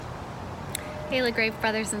Hey, LaGrave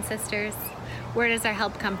brothers and sisters. Where does our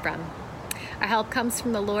help come from? Our help comes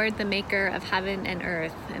from the Lord, the maker of heaven and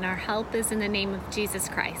earth, and our help is in the name of Jesus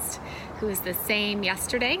Christ, who is the same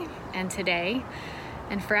yesterday and today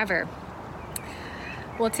and forever.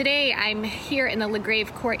 Well, today I'm here in the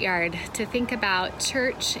LaGrave courtyard to think about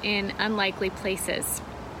church in unlikely places.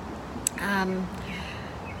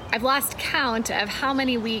 I've lost count of how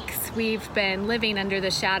many weeks we've been living under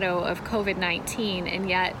the shadow of COVID-19, and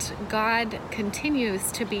yet God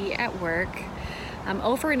continues to be at work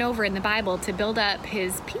over and over in the Bible to build up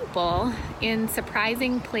his people in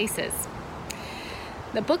surprising places.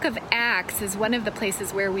 The book of Acts is one of the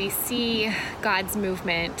places where we see God's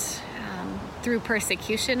movement through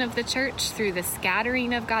persecution of the church, through the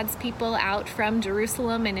scattering of God's people out from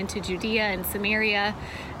Jerusalem and into Judea and Samaria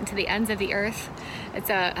and to the ends of the earth.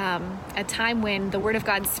 It's a time when the word of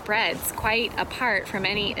God spreads quite apart from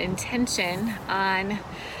any intention on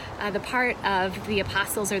the part of the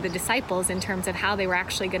apostles or the disciples in terms of how they were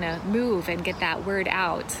actually going to move and get that word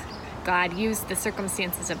out. God used the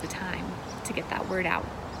circumstances of the time to get that word out.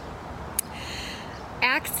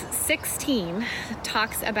 Acts 16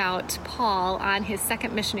 talks about Paul on his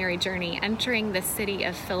second missionary journey entering the city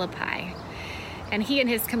of Philippi. And he and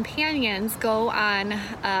his companions go on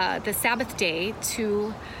the Sabbath day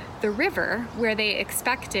to the river where they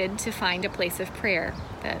expected to find a place of prayer,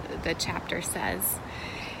 the chapter says.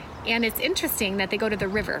 And it's interesting that they go to the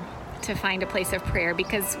river to find a place of prayer,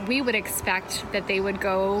 because we would expect that they would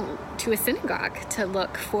go to a synagogue to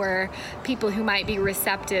look for people who might be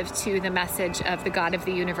receptive to the message of the God of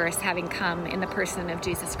the universe having come in the person of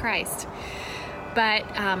Jesus Christ. But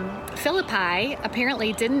Philippi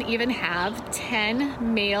apparently didn't even have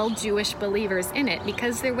 10 male Jewish believers in it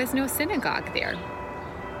because there was no synagogue there.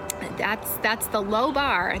 That's the low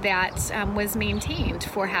bar that was maintained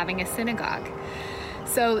for having a synagogue.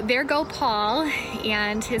 So there go Paul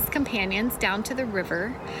and his companions down to the river,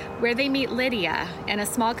 where they meet Lydia and a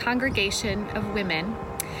small congregation of women.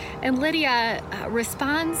 And Lydia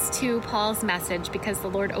responds to Paul's message because the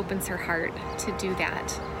Lord opens her heart to do that.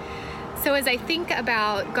 So as I think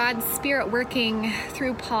about God's Spirit working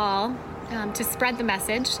through Paul to spread the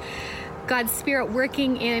message, God's Spirit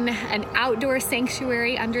working in an outdoor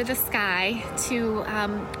sanctuary under the sky to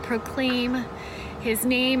proclaim his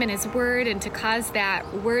name and his word, and to cause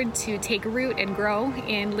that word to take root and grow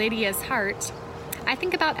in Lydia's heart, I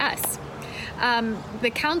think about us.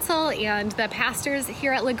 The council and the pastors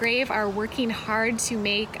here at LaGrave are working hard to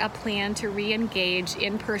make a plan to re-engage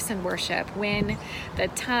in-person worship when the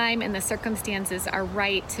time and the circumstances are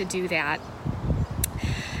right to do that.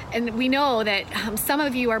 And we know that some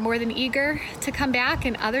of you are more than eager to come back,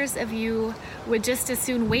 and others of you would just as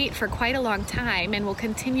soon wait for quite a long time and will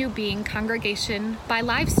continue being congregation by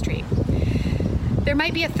live stream. There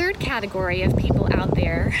might be a third category of people out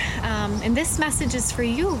there, and this message is for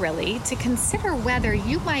you really, to consider whether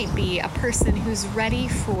you might be a person who's ready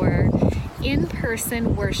for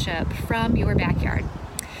in-person worship from your backyard.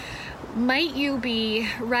 Might you be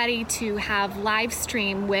ready to have live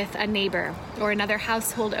stream with a neighbor or another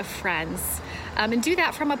household of friends, and do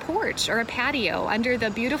that from a porch or a patio under the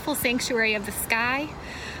beautiful sanctuary of the sky,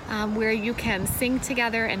 where you can sing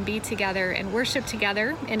together and be together and worship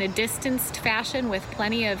together in a distanced fashion with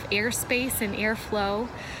plenty of airspace and airflow,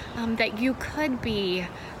 that you could be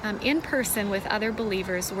in person with other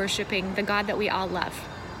believers worshiping the God that we all love.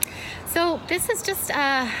 So this is just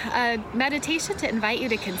a meditation to invite you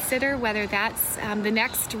to consider whether that's the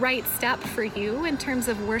next right step for you in terms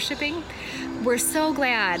of worshiping. We're so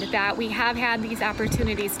glad that we have had these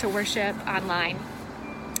opportunities to worship online,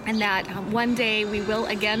 and that one day we will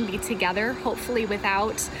again be together, hopefully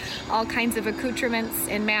without all kinds of accoutrements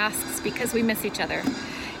and masks, because we miss each other.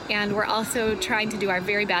 And we're also trying to do our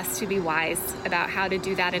very best to be wise about how to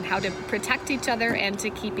do that and how to protect each other and to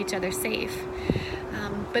keep each other safe.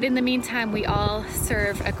 But in the meantime, we all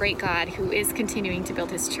serve a great God who is continuing to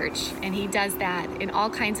build his church, and he does that in all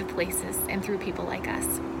kinds of places and through people like us.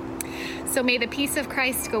 So may the peace of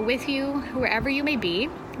Christ go with you wherever you may be.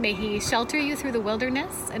 May he shelter you through the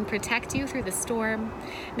wilderness and protect you through the storm.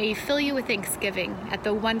 May he fill you with thanksgiving at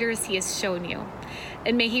the wonders he has shown you.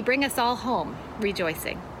 And may he bring us all home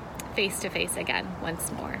rejoicing, face to face again once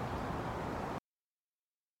more.